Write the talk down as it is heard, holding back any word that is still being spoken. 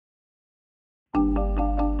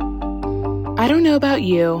I don't know about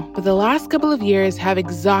you, but the last couple of years have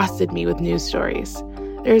exhausted me with news stories.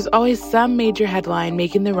 There's always some major headline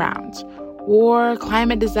making the rounds. War,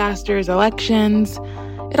 climate disasters, elections.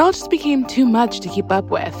 It all just became too much to keep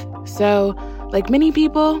up with. So, like many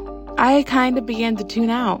people, I kind of began to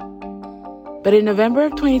tune out. But in November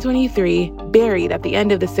of 2023, buried at the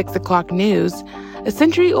end of the 6 o'clock news, a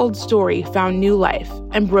century-old story found new life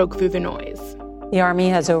and broke through the noise. The Army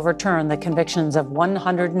has overturned the convictions of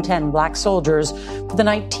 110 Black soldiers for the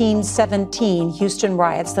 1917 Houston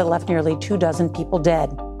riots that left nearly 24 people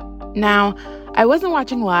dead. Now, I wasn't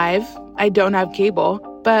watching live, I don't have cable,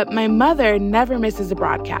 but my mother never misses a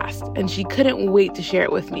broadcast, and she couldn't wait to share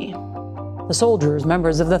it with me. The soldiers,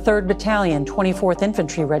 members of the 3rd Battalion, 24th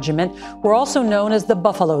Infantry Regiment, were also known as the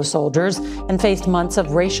Buffalo Soldiers and faced months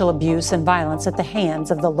of racial abuse and violence at the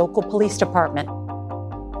hands of the local police department.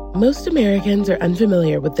 Most Americans are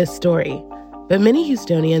unfamiliar with this story, but many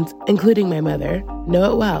Houstonians, including my mother,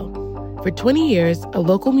 know it well. For 20 years, a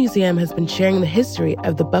local museum has been sharing the history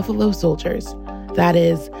of the Buffalo Soldiers, that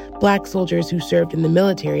is, Black soldiers who served in the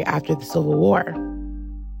military after the Civil War.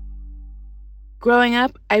 Growing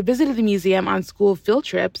up, I visited the museum on school field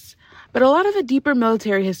trips, but a lot of the deeper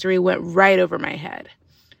military history went right over my head.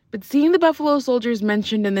 But seeing the Buffalo Soldiers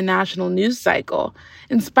mentioned in the national news cycle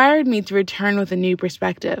inspired me to return with a new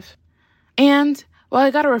perspective. And while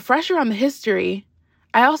I got a refresher on the history,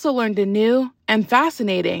 I also learned a new and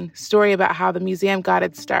fascinating story about how the museum got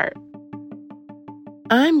its start.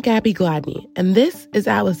 I'm Gabby Gladney, and this is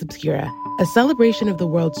Atlas Obscura, a celebration of the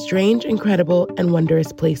world's strange, incredible, and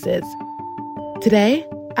wondrous places. Today,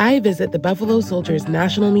 I visit the Buffalo Soldiers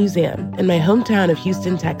National Museum in my hometown of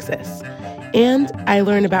Houston, Texas. And I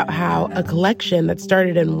learn about how a collection that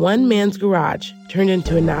started in one man's garage turned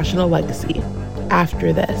into a national legacy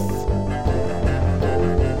after this.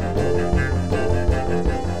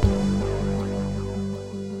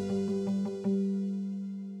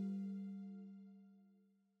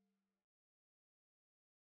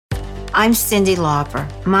 I'm Cyndi Lauper.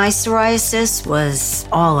 My psoriasis was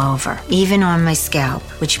all over, even on my scalp,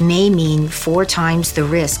 which may mean 4 times the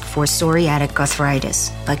risk for psoriatic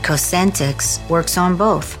arthritis. But Cosentyx works on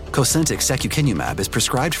both. Cosentyx secukinumab is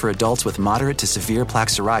prescribed for adults with moderate to severe plaque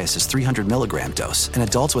psoriasis 300 milligram dose and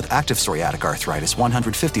adults with active psoriatic arthritis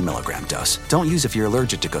 150 milligram dose. Don't use if you're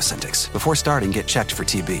allergic to Cosentyx. Before starting, get checked for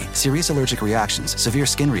TB, serious allergic reactions, severe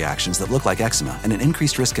skin reactions that look like eczema, and an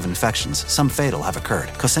increased risk of infections, some fatal, have occurred.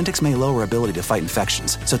 Cosentyx may lower ability to fight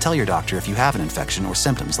infections, so tell your doctor if you have an infection or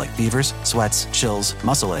symptoms like fevers, sweats, chills,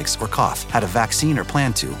 muscle aches, or cough, had a vaccine or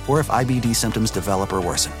plan to, or if IBD symptoms develop or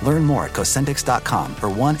worsen. Learn more at Cosentyx.com or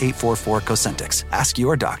 1-844-COSENTYX. Ask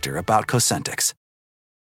your doctor about Cosentyx.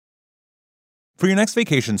 For your next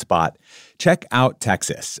vacation spot, check out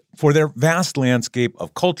Texas for their vast landscape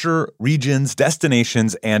of culture, regions,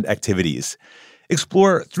 destinations, and activities.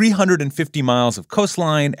 Explore 350 miles of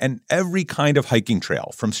coastline and every kind of hiking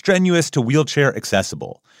trail, from strenuous to wheelchair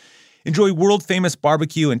accessible. Enjoy world-famous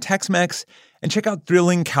barbecue and Tex-Mex, and check out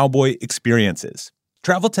thrilling cowboy experiences.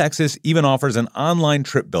 Travel Texas even offers an online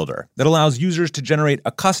trip builder that allows users to generate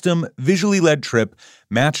a custom, visually led trip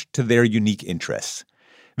matched to their unique interests.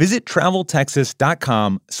 Visit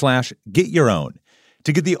traveltexas.com/getyourown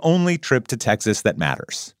to get the only trip to Texas that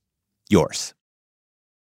matters. Yours.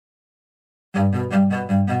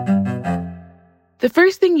 The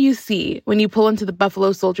first thing you see when you pull into the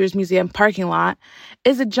Buffalo Soldiers Museum parking lot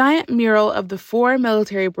is a giant mural of the 4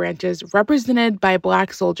 military branches represented by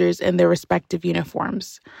Black soldiers in their respective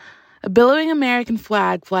uniforms. A billowing American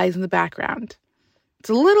flag flies in the background.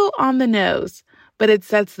 It's a little on the nose, but it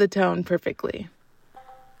sets the tone perfectly.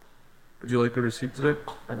 Would you like a receipt today?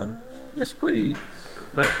 Yes, please.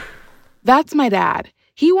 That's my dad.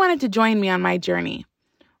 He wanted to join me on my journey.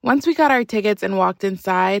 Once we got our tickets and walked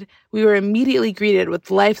inside, we were immediately greeted with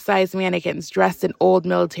life-size mannequins dressed in old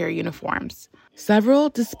military uniforms. Several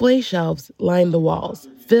display shelves line the walls,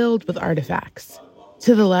 filled with artifacts.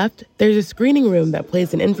 To the left, there's a screening room that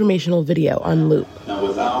plays an informational video on loop. Now,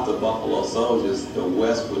 without the Buffalo Soldiers, the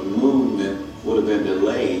westward movement would have been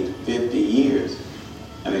delayed 50 years.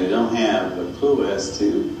 I mean, they don't have a clue as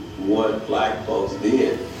to what Black folks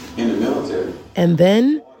did in the military. And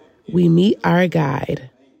then we meet our guide.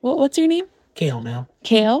 What's your name? Cale, ma'am.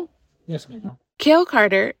 Cale? Yes, ma'am. Cale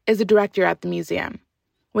Carter is a director at the museum.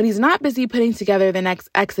 When he's not busy putting together the next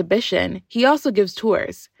exhibition, he also gives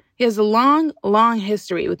tours. He has a long, long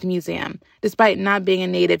history with the museum, despite not being a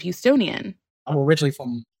native Houstonian. I'm originally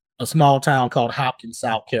from a small town called Hopkins,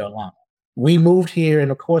 South Carolina. We moved here, and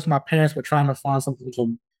of course, my parents were trying to find something for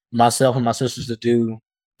myself and my sisters to do.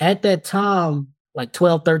 At that time, like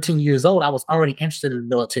 12, 13 years old, I was already interested in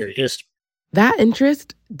military history. That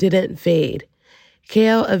interest didn't fade.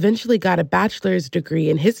 Cale eventually got a bachelor's degree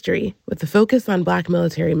in history with a focus on Black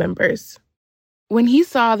military members. When he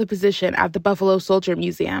saw the position at the Buffalo Soldier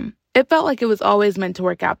Museum, it felt like it was always meant to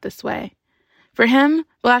work out this way. For him,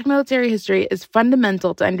 Black military history is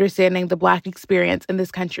fundamental to understanding the Black experience in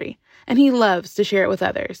this country, and he loves to share it with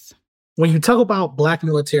others. When you talk about Black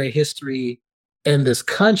military history in this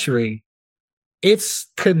country, it's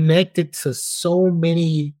connected to so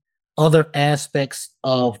many other aspects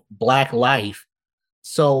of Black life.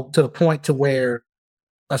 So to the point to where,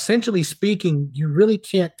 essentially speaking, you really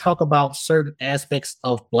can't talk about certain aspects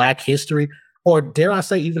of Black history, or dare I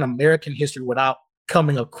say even American history, without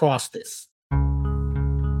coming across this.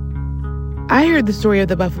 I heard the story of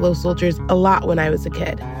the Buffalo Soldiers a lot when I was a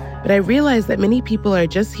kid, but I realized that many people are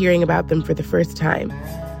just hearing about them for the first time.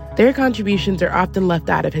 Their contributions are often left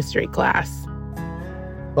out of history class.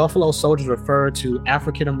 Buffalo Soldiers refer to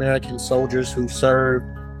African American soldiers who served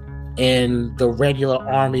in the regular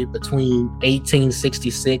army between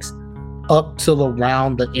 1866 up till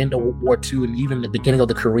around the end of World War II and even the beginning of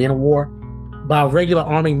the Korean War. By regular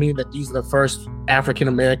army, meaning that these are the first African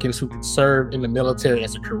Americans who could serve in the military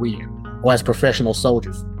as a career or as professional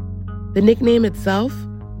soldiers. The nickname itself,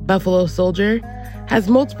 Buffalo Soldier, has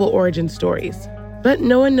multiple origin stories, but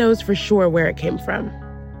no one knows for sure where it came from.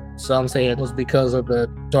 Some say it was because of the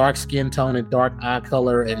dark skin tone and dark eye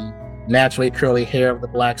color and naturally curly hair of the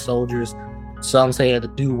Black soldiers. Some say it had to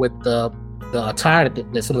do with the attire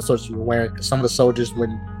that some of the soldiers were wearing. Some of the soldiers,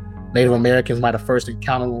 when Native Americans might have first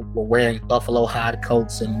encountered them, were wearing buffalo hide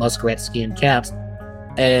coats and muskrat skin caps.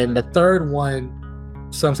 And the third one,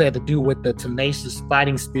 some say, had to do with the tenacious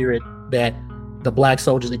fighting spirit that the Black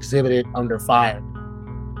soldiers exhibited under fire.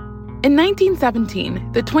 In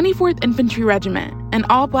 1917, the 24th Infantry Regiment, an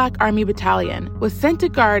all-Black Army battalion, was sent to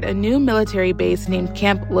guard a new military base named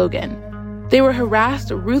Camp Logan. They were harassed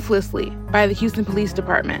ruthlessly by the Houston Police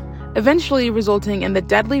Department, eventually resulting in the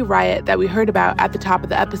deadly riot that we heard about at the top of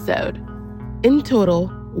the episode. In total,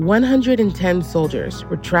 110 soldiers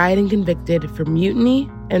were tried and convicted for mutiny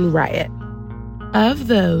and riot. Of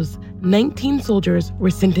those, 19 soldiers were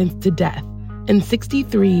sentenced to death, and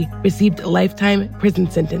 63 received lifetime prison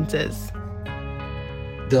sentences.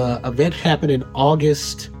 The event happened in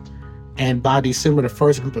August, and by December, the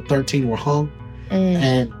first group of 13 were hung.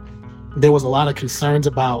 And there was a lot of concerns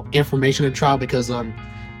about information in trial because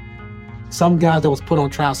some guys that was put on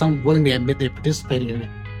trial, some willingly admit they participated in it.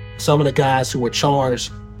 Some of the guys who were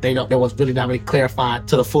charged, there was really not really clarified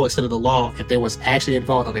to the full extent of the law if they was actually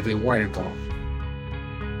involved or if they weren't involved.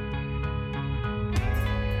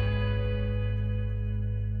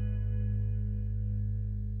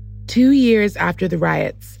 Two years after the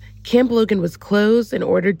riots, Camp Logan was closed and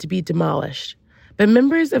ordered to be demolished. But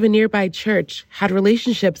members of a nearby church had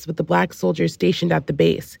relationships with the Black soldiers stationed at the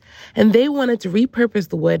base, and they wanted to repurpose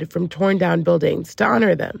the wood from torn-down buildings to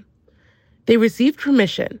honor them. They received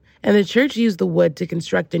permission, and the church used the wood to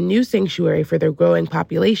construct a new sanctuary for their growing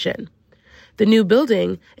population. The new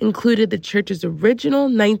building included the church's original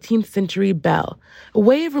 19th century bell, a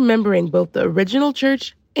way of remembering both the original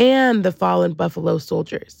church and the fallen Buffalo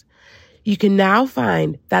Soldiers. You can now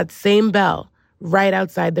find that same bell right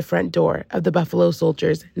outside the front door of the Buffalo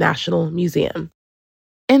Soldiers National Museum.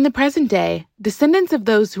 In the present day, descendants of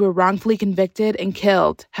those who were wrongfully convicted and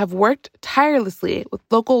killed have worked tirelessly with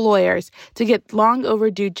local lawyers to get long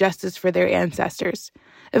overdue justice for their ancestors,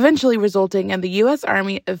 eventually resulting in the U.S.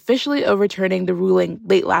 Army officially overturning the ruling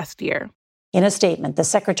late last year. In a statement, the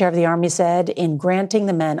Secretary of the Army said, in granting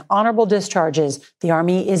the men honorable discharges, the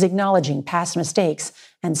Army is acknowledging past mistakes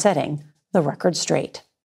and setting the record straight.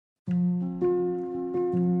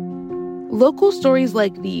 Local stories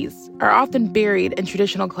like these are often buried in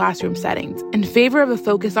traditional classroom settings in favor of a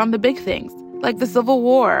focus on the big things, like the Civil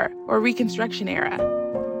War or Reconstruction era.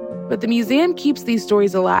 But the museum keeps these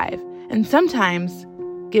stories alive and sometimes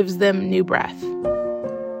gives them new breath.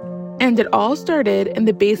 And it all started in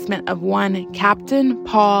the basement of one Captain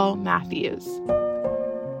Paul Matthews.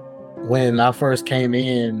 When I first came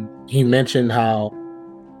in, he mentioned how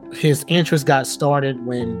his interest got started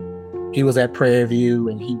when he was at Prairie View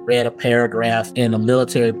and he read a paragraph in a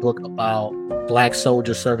military book about Black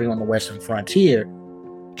soldiers serving on the Western frontier.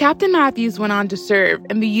 Captain Matthews went on to serve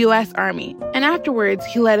in the U.S. Army, and afterwards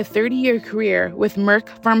he led a 30-year career with Merck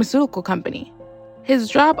Pharmaceutical Company. His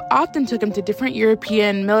job often took him to different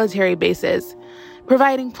European military bases,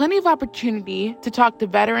 providing plenty of opportunity to talk to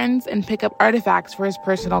veterans and pick up artifacts for his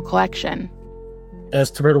personal collection.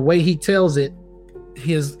 As to the way he tells it,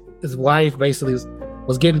 his wife basically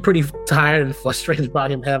was getting pretty tired and frustrated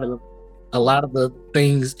about him having a lot of the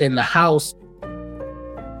things in the house.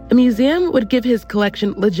 A museum would give his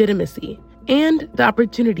collection legitimacy and the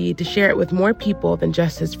opportunity to share it with more people than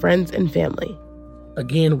just his friends and family.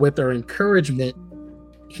 Again, with their encouragement,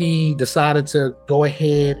 he decided to go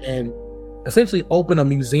ahead and essentially open a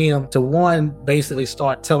museum to, one, basically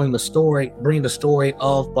start telling the story, bring the story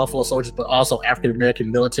of Buffalo Soldiers, but also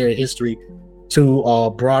African-American military history to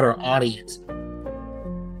a broader audience.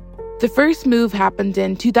 The first move happened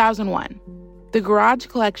in 2001. The Garage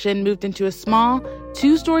Collection moved into a small,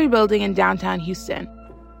 2-story building in downtown Houston.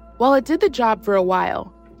 While it did the job for a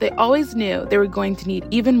while, they always knew they were going to need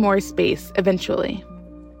even more space eventually.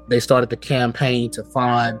 They started the campaign to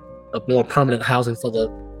find a more permanent housing for the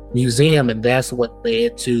museum, and that's what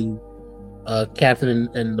led to Captain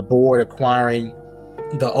and the board acquiring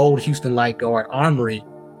the old Houston Light Guard Armory,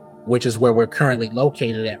 which is where we're currently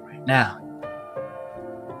located at right now.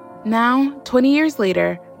 Now, 20 years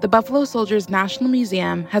later, the Buffalo Soldiers National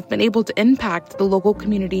Museum has been able to impact the local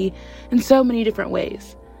community in so many different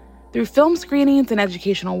ways. Through film screenings and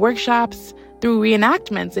educational workshops, through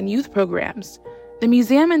reenactments and youth programs, the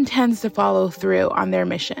museum intends to follow through on their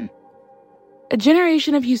mission. A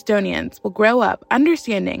generation of Houstonians will grow up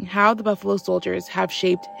understanding how the Buffalo Soldiers have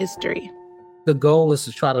shaped history. The goal is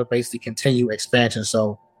to try to basically continue expansion.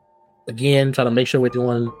 So, again, try to make sure we're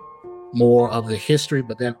doing more of the history,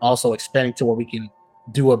 but then also expanding to where we can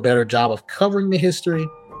do a better job of covering the history,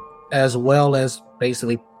 as well as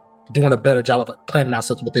basically doing a better job of planning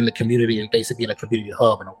ourselves within the community and basically being a community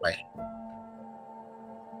hub in a way.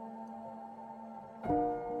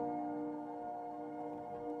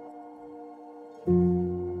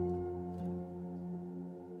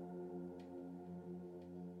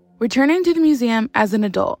 Returning to the museum as an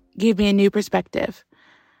adult gave me a new perspective.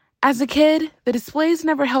 As a kid, the displays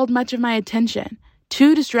never held much of my attention,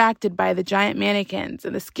 too distracted by the giant mannequins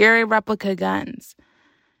and the scary replica guns.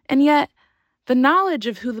 And yet, the knowledge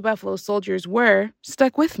of who the Buffalo Soldiers were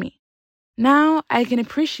stuck with me. Now I can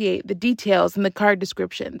appreciate the details in the card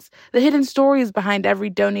descriptions, the hidden stories behind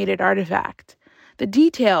every donated artifact. The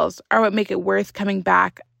details are what make it worth coming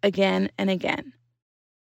back again and again.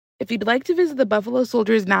 If you'd like to visit the Buffalo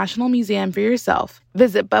Soldiers National Museum for yourself,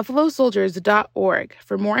 visit buffalosoldiers.org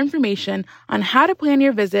for more information on how to plan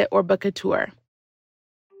your visit or book a tour.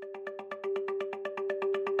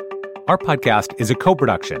 Our podcast is a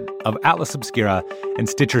co-production of Atlas Obscura and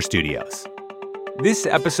Stitcher Studios. This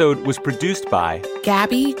episode was produced by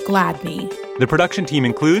Gabby Gladney. The production team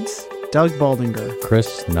includes Doug Baldinger,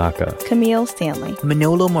 Chris Naka, Camille Stanley,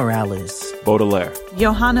 Manolo Morales, Baudelaire,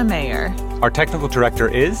 Johanna Mayer. Our technical director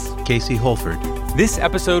is Casey Holford. This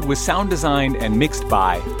episode was sound designed and mixed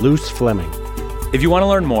by Luce Fleming. If you want to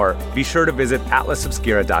learn more, be sure to visit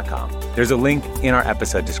atlasobscura.com. There's a link in our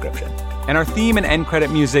episode description. And our theme and end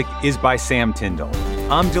credit music is by Sam Tyndall.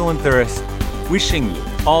 I'm Dylan Thuris, wishing you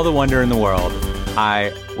all the wonder in the world.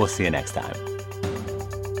 I will see you next time.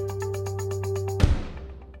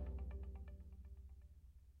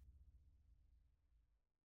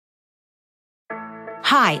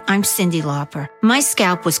 Hi, I'm Cyndi Lauper. My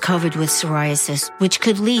scalp was covered with psoriasis, which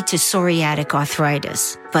could lead to psoriatic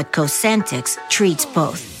arthritis. But Cosentyx treats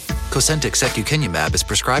both. Cosentyx secukinumab is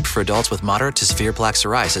prescribed for adults with moderate to severe plaque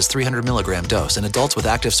psoriasis 300 milligram dose and adults with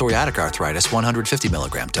active psoriatic arthritis 150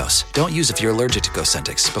 milligram dose. Don't use if you're allergic to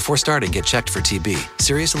Cosentyx. Before starting, get checked for TB.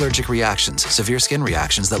 Serious allergic reactions, severe skin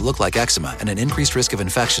reactions that look like eczema, and an increased risk of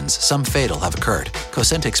infections, some fatal, have occurred.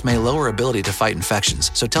 Cosentyx may lower ability to fight infections,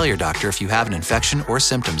 so tell your doctor if you have an infection or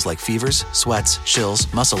symptoms like fevers, sweats, chills,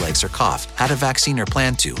 muscle aches, or cough, had a vaccine or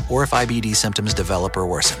plan to, or if IBD symptoms develop or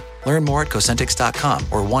worsen. Learn more at Cosentyx.com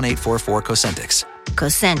or 1-844-COSENTYX.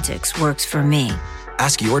 Cosentyx works for me.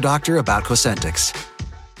 Ask your doctor about Cosentyx.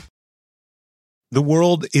 The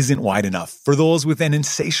world isn't wide enough for those with an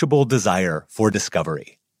insatiable desire for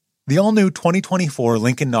discovery. The all-new 2024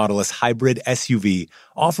 Lincoln Nautilus Hybrid SUV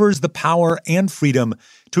offers the power and freedom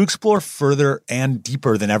to explore further and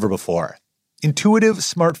deeper than ever before. Intuitive,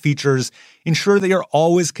 smart features ensure they are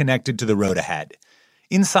always connected to the road ahead.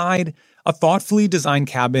 Inside, a thoughtfully designed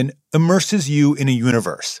cabin immerses you in a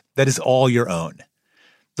universe that is all your own.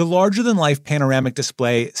 The larger-than-life panoramic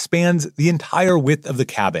display spans the entire width of the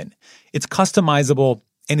cabin. It's customizable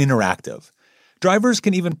and interactive. Drivers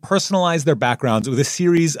can even personalize their backgrounds with a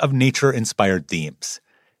series of nature-inspired themes.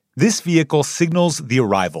 This vehicle signals the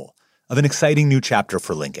arrival of an exciting new chapter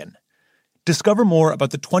for Lincoln. Discover more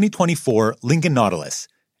about the 2024 Lincoln Nautilus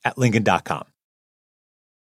at Lincoln.com.